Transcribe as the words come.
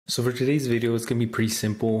So for today's video, it's going to be pretty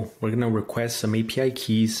simple. We're going to request some API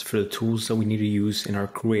keys for the tools that we need to use in our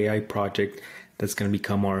CrewAi project that's going to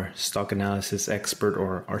become our stock analysis expert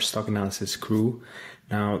or our stock analysis crew.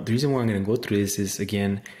 Now, the reason why I'm going to go through this is,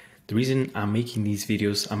 again, the reason I'm making these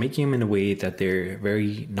videos, I'm making them in a way that they're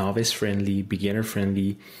very novice friendly, beginner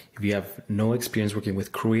friendly. If you have no experience working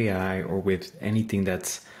with CrewAi or with anything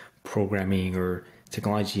that's programming or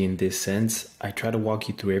technology in this sense, I try to walk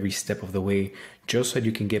you through every step of the way just so that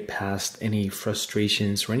you can get past any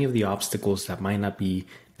frustrations or any of the obstacles that might not be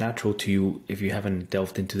natural to you if you haven't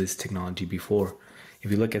delved into this technology before. If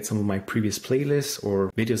you look at some of my previous playlists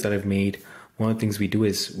or videos that I've made, one of the things we do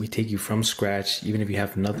is we take you from scratch. Even if you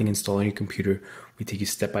have nothing installed on your computer, we take you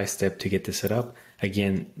step by step to get this set up.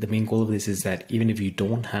 Again, the main goal of this is that even if you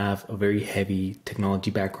don't have a very heavy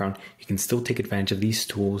technology background, you can still take advantage of these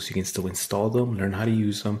tools. You can still install them, learn how to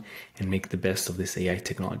use them, and make the best of this AI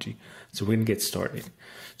technology. So we're going to get started.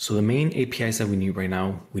 So the main APIs that we need right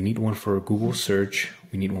now, we need one for Google search,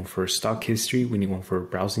 we need one for stock history, we need one for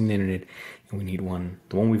browsing the internet, and we need one,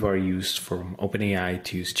 the one we've already used from OpenAI,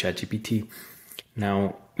 to use ChatGPT.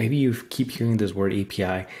 Now, maybe you keep hearing this word API,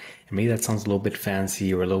 and maybe that sounds a little bit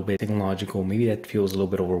fancy or a little bit technological. Maybe that feels a little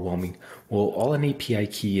bit overwhelming. Well, all an API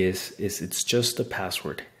key is it's just a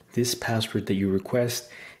password. This password that you request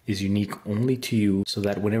is unique only to you, so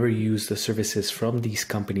that whenever you use the services from these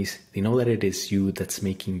companies, they know that it is you that's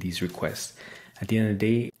making these requests. At the end of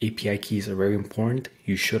the day, API keys are very important.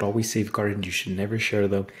 You should always safeguard it. You should never share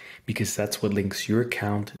them, because that's what links your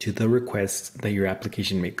account to the requests that your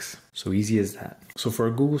application makes. So easy as that. So for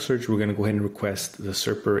our Google search, we're going to go ahead and request the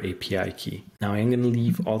Serper API key. Now I'm going to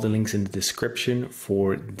leave all the links in the description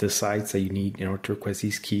for the sites that you need in order to request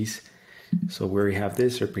these keys. So where we have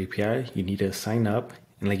this Serper API, you need to sign up.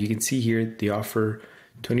 And like you can see here, they offer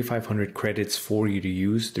 2,500 credits for you to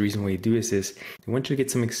use. The reason why you do this is they want you to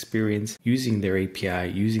get some experience using their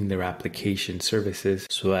API, using their application services,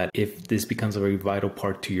 so that if this becomes a very vital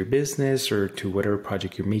part to your business or to whatever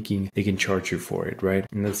project you're making, they can charge you for it, right?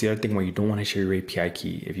 And that's the other thing why you don't want to share your API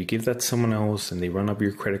key. If you give that to someone else and they run up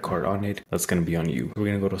your credit card on it, that's going to be on you. We're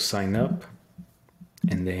going to go to sign up.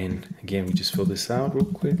 And then again, we just fill this out real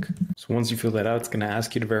quick. So once you fill that out, it's going to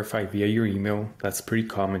ask you to verify via your email. That's pretty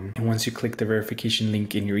common. And once you click the verification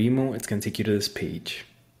link in your email, it's going to take you to this page.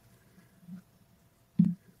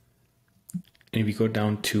 And if you go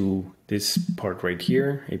down to this part right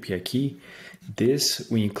here, API key, this,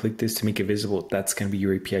 when you click this to make it visible, that's going to be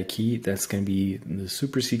your API key. That's going to be the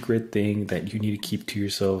super secret thing that you need to keep to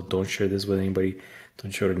yourself. Don't share this with anybody.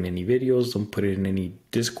 Don't show it in any videos. Don't put it in any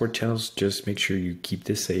Discord channels. Just make sure you keep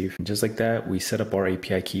this safe. And just like that, we set up our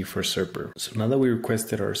API key for Serper. So now that we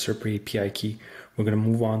requested our Serper API key, we're going to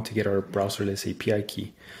move on to get our browserless API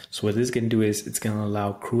key. So what this is going to do is it's going to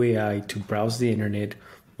allow CrewAi to browse the internet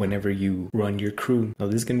whenever you run your crew. Now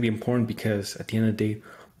this is going to be important because at the end of the day,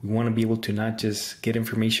 we want to be able to not just get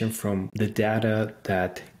information from the data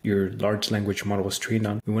that your large language model was trained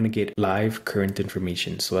on. We want to get live current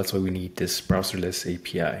information. So that's why we need this browserless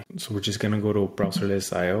API. So we're just going to go to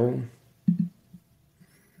browserless.io.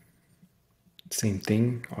 Same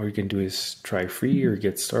thing. All you can do is try free or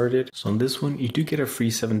get started. So on this one, you do get a free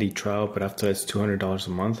 7-day trial, but after that's $200 a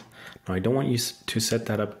month. Now I don't want you to set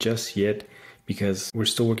that up just yet, because we're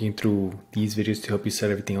still working through these videos to help you set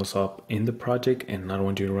everything else up in the project, and I don't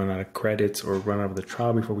want you to run out of credits or run out of the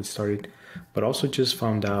trial before we started. But also just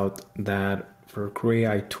found out that for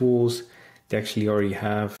CrewAi tools, they actually already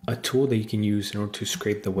have a tool that you can use in order to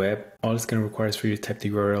scrape the web. All it's going to require is for you to type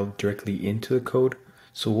the URL directly into the code.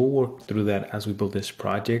 So we'll work through that as we build this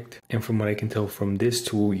project. And from what I can tell from this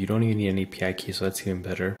tool, you don't even need an API key, so that's even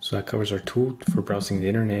better. So that covers our tool for browsing the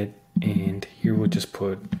internet. And here we'll just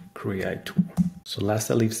put CrewAi tool. So last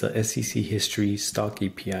that leaves the SEC history stock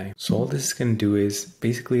API. So all this is going to do is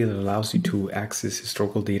basically it allows you to access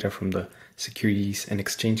historical data from the Securities and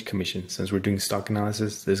Exchange Commission. Since we're doing stock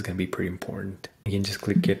analysis, this is going to be pretty important. Again, just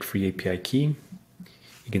click get free API key.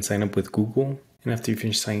 You can sign up with Google. And after you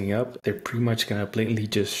finish signing up, they're pretty much going to blatantly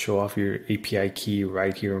just show off your API key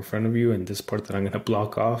right here in front of you. And this part that I'm going to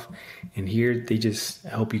block off. And here they just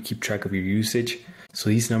help you keep track of your usage. So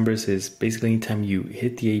these numbers is basically anytime you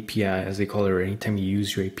hit the API, as they call it, or anytime you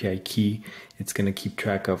use your API key, it's going to keep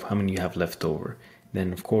track of how many you have left over.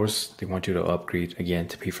 Then of course, they want you to upgrade again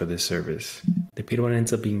to pay for this service. The paid one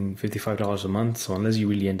ends up being $55 a month. So unless you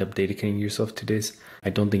really end up dedicating yourself to this, I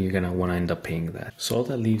don't think you're going to want to end up paying that. So all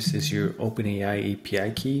that leaves is your OpenAI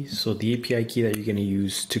API key. So the API key that you're going to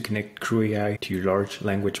use to connect CrewAi to your large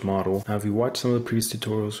language model. Now, if you watch some of the previous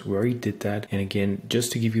tutorials, we already did that. And again,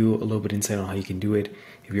 just to give you a little bit insight on how you can do it,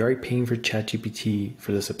 if if you're already paying for ChatGPT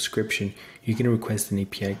for the subscription, you can request an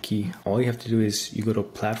API key. All you have to do is you go to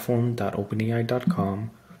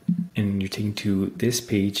platform.openai.com and you're taken to this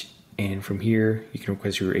page. And from here, you can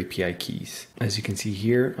request your API keys. As you can see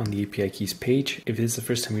here on the API keys page, if this is the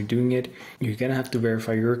first time you're doing it, you're gonna have to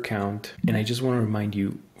verify your account. And I just wanna remind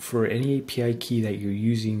you, for any API key that you're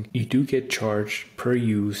using, you do get charged per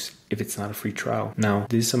use if it's not a free trial. Now,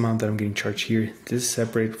 this amount that I'm getting charged here, this is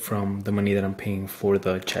separate from the money that I'm paying for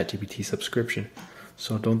the ChatGPT subscription.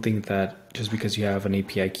 So don't think that just because you have an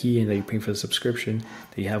API key and that you're paying for the subscription,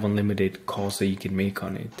 that you have unlimited calls that you can make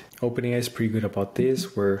on it. OpenAI is pretty good about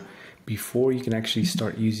this, where before you can actually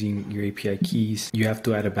start using your API keys, you have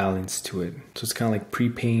to add a balance to it. So it's kind of like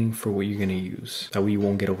prepaying for what you're going to use. That way you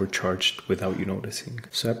won't get overcharged without you noticing.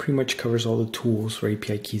 So that pretty much covers all the tools for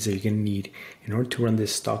API keys that you're going to need in order to run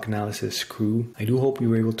this stock analysis crew. I do hope you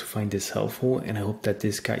were able to find this helpful, and I hope that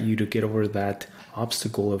this got you to get over that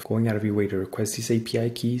obstacle of going out of your way to request these API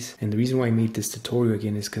keys. And the reason why I made this tutorial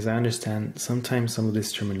again is because I understand sometimes some of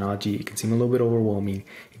this terminology, it can seem a little bit overwhelming.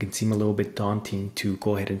 It can seem a little bit daunting to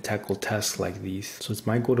go ahead and tackle tasks like these. So it's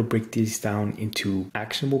my goal to break these down into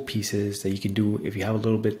actionable pieces that you can do if you have a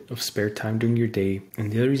little bit of spare time during your day.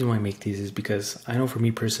 And the other reason why I make these is because I know for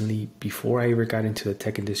me personally, before I ever got into the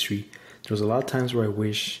tech industry, there was a lot of times where I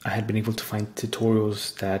wish I had been able to find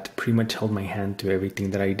tutorials that pretty much held my hand to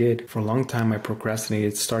everything that I did. For a long time, I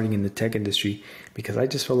procrastinated starting in the tech industry because I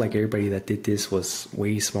just felt like everybody that did this was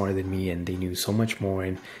way smarter than me and they knew so much more,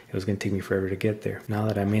 and it was going to take me forever to get there. Now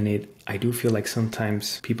that I'm in it, I do feel like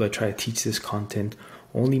sometimes people that try to teach this content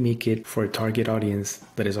only make it for a target audience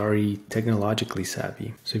that is already technologically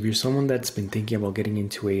savvy. So if you're someone that's been thinking about getting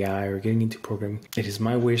into AI or getting into programming, it is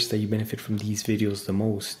my wish that you benefit from these videos the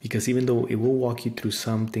most, because even though it will walk you through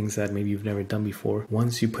some things that maybe you've never done before,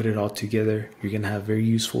 once you put it all together, you're going to have very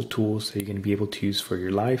useful tools that you're going to be able to use for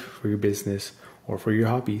your life, for your business, or for your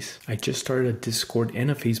hobbies. I just started a Discord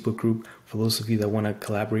and a Facebook group for those of you that want to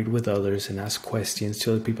collaborate with others and ask questions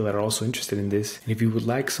to other people that are also interested in this. And if you would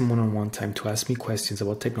like some one-on-one time to ask me questions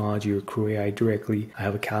about technology or CrewAi directly, I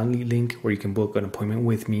have a Calendly link where you can book an appointment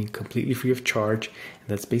with me completely free of charge. And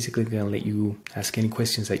that's basically going to let you ask any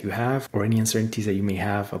questions that you have or any uncertainties that you may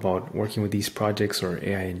have about working with these projects or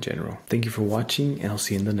AI in general. Thank you for watching, and I'll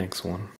see you in the next one.